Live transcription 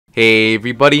Hey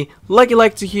everybody,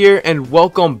 Lakitu here and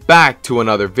welcome back to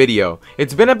another video.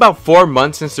 It's been about 4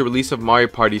 months since the release of Mario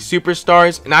Party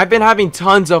Superstars and I've been having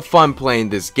tons of fun playing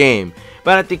this game.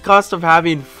 But at the cost of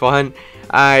having fun,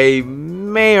 I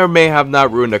may or may have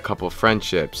not ruined a couple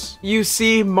friendships. You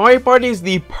see, Mario Party is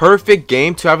the perfect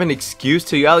game to have an excuse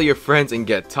to yell at your friends and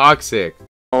get toxic.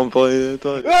 Let's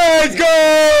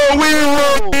go!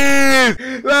 We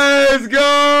win! Let's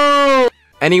go!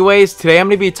 Anyways, today I'm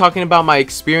going to be talking about my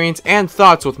experience and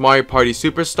thoughts with Mario Party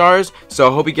Superstars, so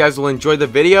I hope you guys will enjoy the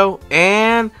video,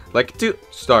 and Lakitu,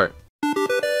 start.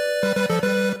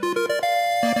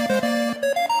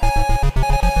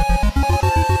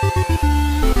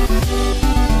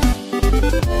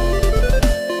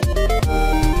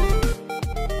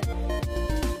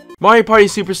 Mario Party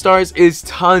Superstars is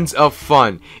tons of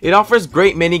fun. It offers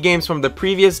great minigames from the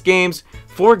previous games,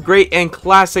 4 great and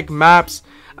classic maps.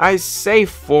 I say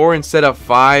 4 instead of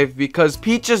 5 because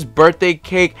Peach's birthday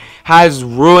cake has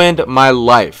ruined my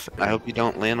life. I hope you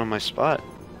don't land on my spot.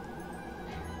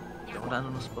 Don't land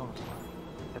on the spot.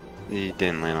 He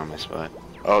didn't land on my spot.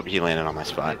 Oh, he landed on my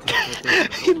spot.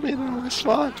 He landed on my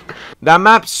spot. That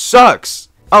map sucks.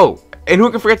 Oh, and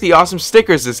who can forget the awesome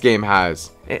stickers this game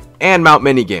has? And Mount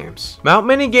Minigames. Mount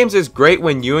Minigames is great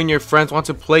when you and your friends want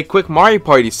to play quick Mario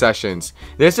Party sessions.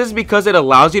 This is because it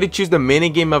allows you to choose the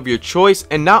minigame of your choice,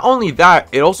 and not only that,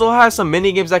 it also has some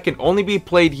minigames that can only be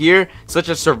played here, such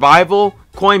as Survival,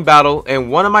 Coin Battle,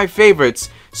 and one of my favorites,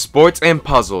 Sports and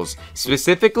Puzzles,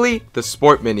 specifically the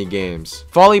sport minigames.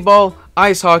 Volleyball,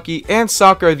 ice hockey, and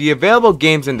soccer are the available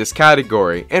games in this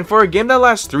category, and for a game that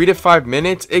lasts 3 to 5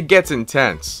 minutes, it gets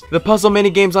intense. The puzzle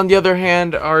minigames, on the other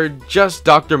hand, are just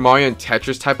Dr. Mario and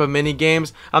Tetris type of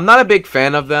minigames. I'm not a big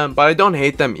fan of them, but I don't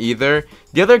hate them either.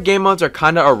 The other game modes are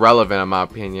kinda irrelevant in my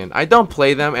opinion. I don't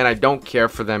play them and I don't care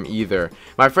for them either.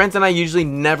 My friends and I usually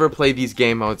never play these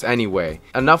game modes anyway.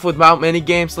 Enough with Mount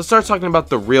Minigames, let's start talking about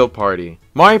the real party.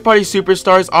 Mario Party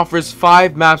Superstars offers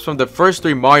 5 maps from the first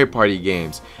 3 Mario Party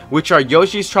games, which are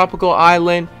Yoshi's Tropical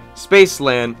Island,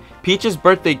 Spaceland, Peach's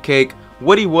Birthday Cake,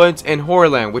 Woody Woods, and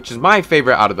Horrorland, which is my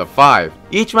favorite out of the 5.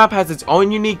 Each map has its own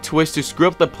unique twist to screw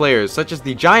up the players, such as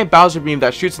the giant Bowser beam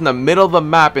that shoots in the middle of the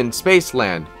map in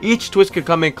Spaceland. Each twist could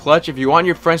come in clutch if you want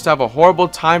your friends to have a horrible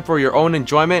time for your own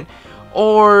enjoyment,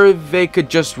 or they could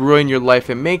just ruin your life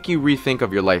and make you rethink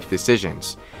of your life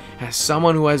decisions. As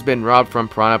someone who has been robbed from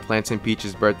piranha plants and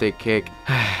Peach's birthday cake,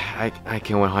 I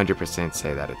can 100%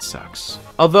 say that it sucks.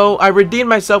 Although I redeemed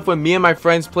myself when me and my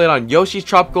friends played on Yoshi's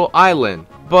Tropical Island.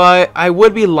 But I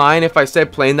would be lying if I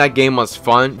said playing that game was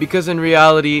fun, because in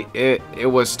reality,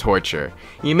 it was torture.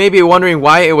 You may be wondering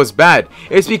why it was bad.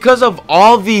 It's because of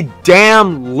all the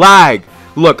damn lag.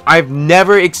 Look, I've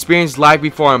never experienced lag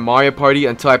before on Mario Party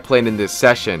until I played in this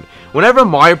session. Whenever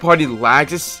Mario Party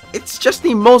lags, it's just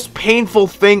the most painful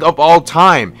thing of all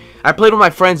time. I played with my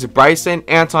friends Bryson,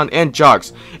 Anton, and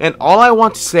Jux, and all I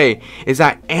want to say is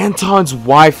that Anton's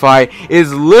Wi-Fi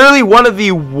is literally one of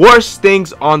the worst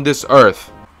things on this earth.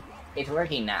 It's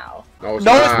working now. No, it's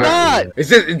not.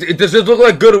 Does this look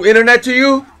like good internet to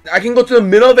you? I can go to the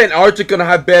middle of Antarctica and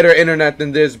have better internet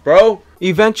than this, bro.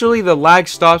 Eventually, the lag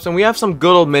stops and we have some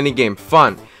good old minigame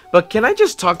fun. But can I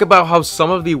just talk about how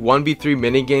some of the 1v3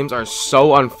 minigames are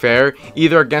so unfair,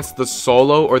 either against the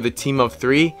solo or the team of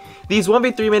 3? These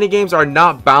 1v3 minigames are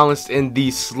not balanced in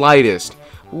the slightest.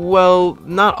 Well,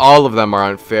 not all of them are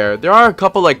unfair. There are a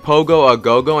couple like Pogo a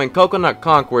Go-Go and Coconut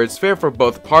Conk where it's fair for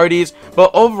both parties,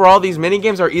 but overall these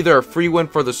minigames are either a free win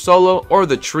for the solo or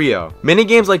the trio.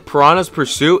 Minigames like Piranha's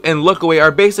Pursuit and Look Away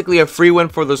are basically a free win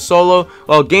for the solo,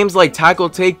 while games like Tackle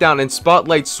Takedown and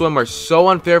Spotlight Swim are so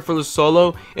unfair for the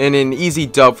solo and an easy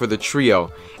dub for the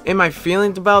trio. In my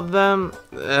feelings about them,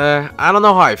 I don't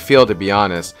know how I feel, to be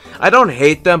honest. I don't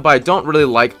hate them, but I don't really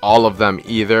like all of them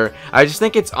either. I just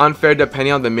think it's unfair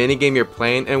depending on the minigame you're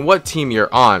playing and what team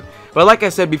you're on. But like I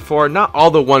said before, not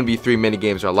all the 1v3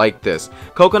 minigames are like this.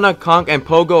 Coconut Conk and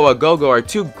Pogo a Go-Go are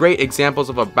 2 great examples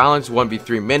of a balanced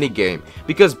 1v3 minigame,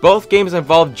 because both games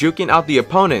involve juking out the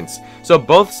opponents. So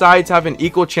both sides have an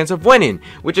equal chance of winning,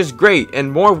 which is great,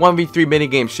 and more 1v3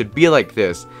 minigames should be like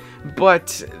this.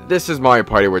 But this is Mario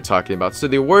Party we're talking about, so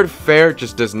the word fair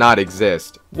just does not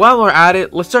exist. While we're at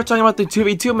it, let's start talking about the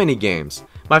 2v2 minigames.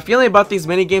 My feeling about these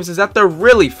minigames is that they're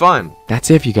really fun. That's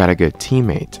if you got a good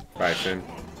teammate. Bryson,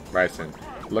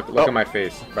 look at my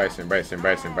face. Bryson. Bro,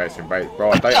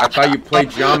 I thought you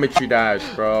played Geometry Dash,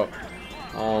 bro.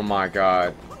 Oh my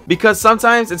god. Because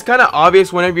sometimes it's kind of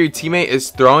obvious whenever your teammate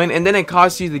is throwing and then it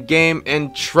costs you the game,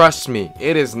 and trust me,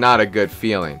 it is not a good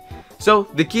feeling. So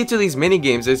the key to these mini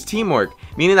games is teamwork,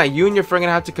 meaning that you and your friend are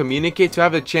gonna have to communicate to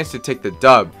have a chance to take the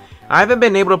dub. I haven't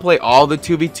been able to play all the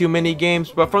 2v2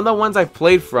 minigames, but from the ones I've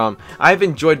played from, I've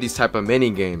enjoyed these type of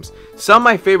minigames. Some of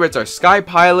my favorites are Sky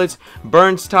Pilots,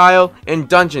 Burns Tile, and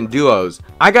Dungeon Duos.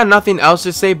 I got nothing else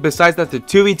to say besides that the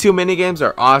 2v2 minigames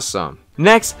are awesome.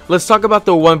 Next, let's talk about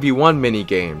the 1v1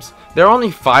 minigames. There are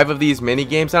only 5 of these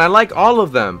minigames and I like all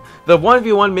of them. The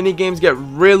 1v1 minigames get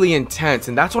really intense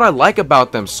and that's what I like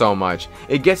about them so much.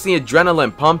 It gets the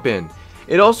adrenaline pumping.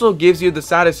 It also gives you the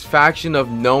satisfaction of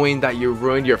knowing that you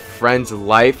ruined your friend's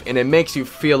life and it makes you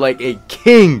feel like a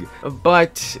king.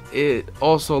 But it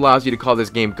also allows you to call this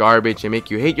game garbage and make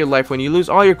you hate your life when you lose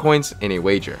all your coins in a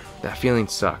wager. That feeling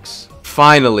sucks.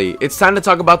 Finally, it's time to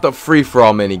talk about the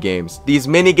free-for-all minigames. These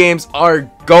minigames are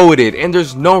goated and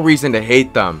there's no reason to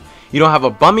hate them. You don't have a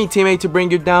bummy teammate to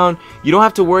bring you down. You don't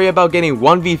have to worry about getting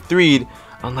 1v3'd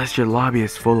unless your lobby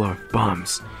is full of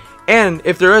bums. And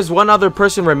if there is one other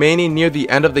person remaining near the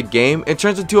end of the game, it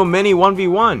turns into a mini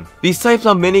 1v1. These types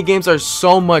of minigames are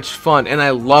so much fun and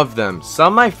I love them.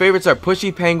 Some of my favorites are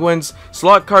Pushy Penguins,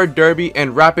 Slot Card Derby,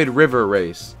 and Rapid River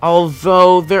Race.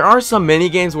 Although there are some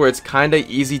minigames where it's kinda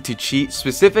easy to cheat,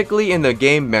 specifically in the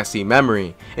game Messy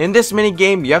Memory. In this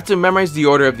minigame, you have to memorize the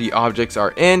order of the objects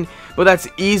are in, but that's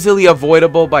easily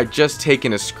avoidable by just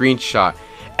taking a screenshot.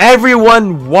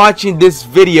 Everyone watching this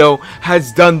video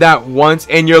has done that once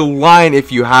and you're lying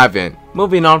if you haven't.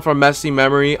 Moving on from Messy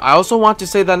Memory, I also want to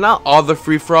say that not all the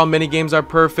free-for-all minigames are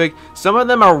perfect. Some of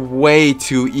them are way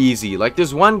too easy. Like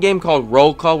there's one game called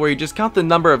Roll Call where you just count the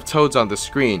number of toads on the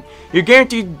screen. You're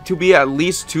guaranteed to be at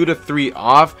least 2 to 3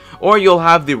 off or you'll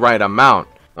have the right amount.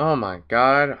 Oh my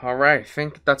god, alright, I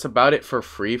think that's about it for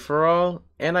free-for-all.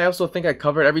 And I also think I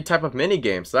covered every type of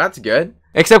minigame, so that's good.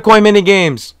 Except coin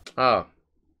minigames. Oh.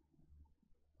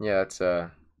 Yeah,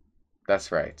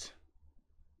 that's right.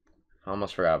 I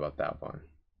almost forgot about that one.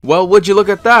 Well, would you look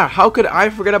at that? How could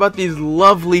I forget about these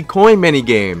lovely coin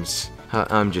minigames?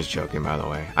 I'm just joking, by the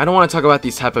way. I don't want to talk about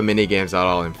these type of minigames at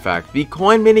all, in fact. The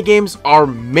coin minigames are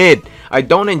mid. I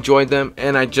don't enjoy them,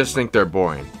 and I just think they're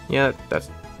boring. Yeah,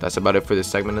 that's about it for this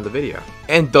segment of the video.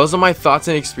 And those are my thoughts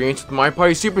and experience with Mario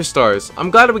Party Superstars. I'm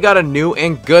glad we got a new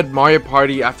and good Mario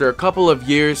Party after a couple of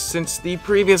years since the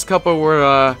previous couple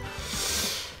were,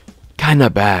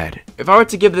 kinda bad. If I were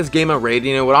to give this game a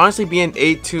rating, it would honestly be an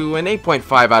 8 to an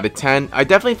 8.5 out of 10. I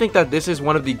definitely think that this is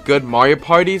one of the good Mario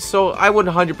Parties, so I would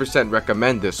 100%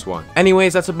 recommend this one.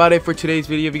 Anyways, that's about it for today's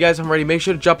video. If you guys haven't already, make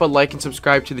sure to drop a like and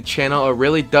subscribe to the channel. It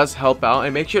really does help out.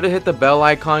 And make sure to hit the bell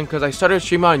icon because I started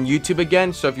streaming on YouTube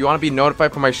again. So if you want to be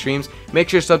notified for my streams, make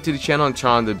sure to sub to the channel and turn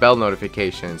on the bell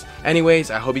notifications. Anyways,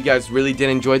 I hope you guys really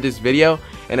did enjoy this video.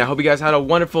 And I hope you guys had a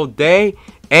wonderful day.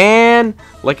 And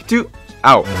Lakitu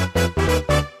out.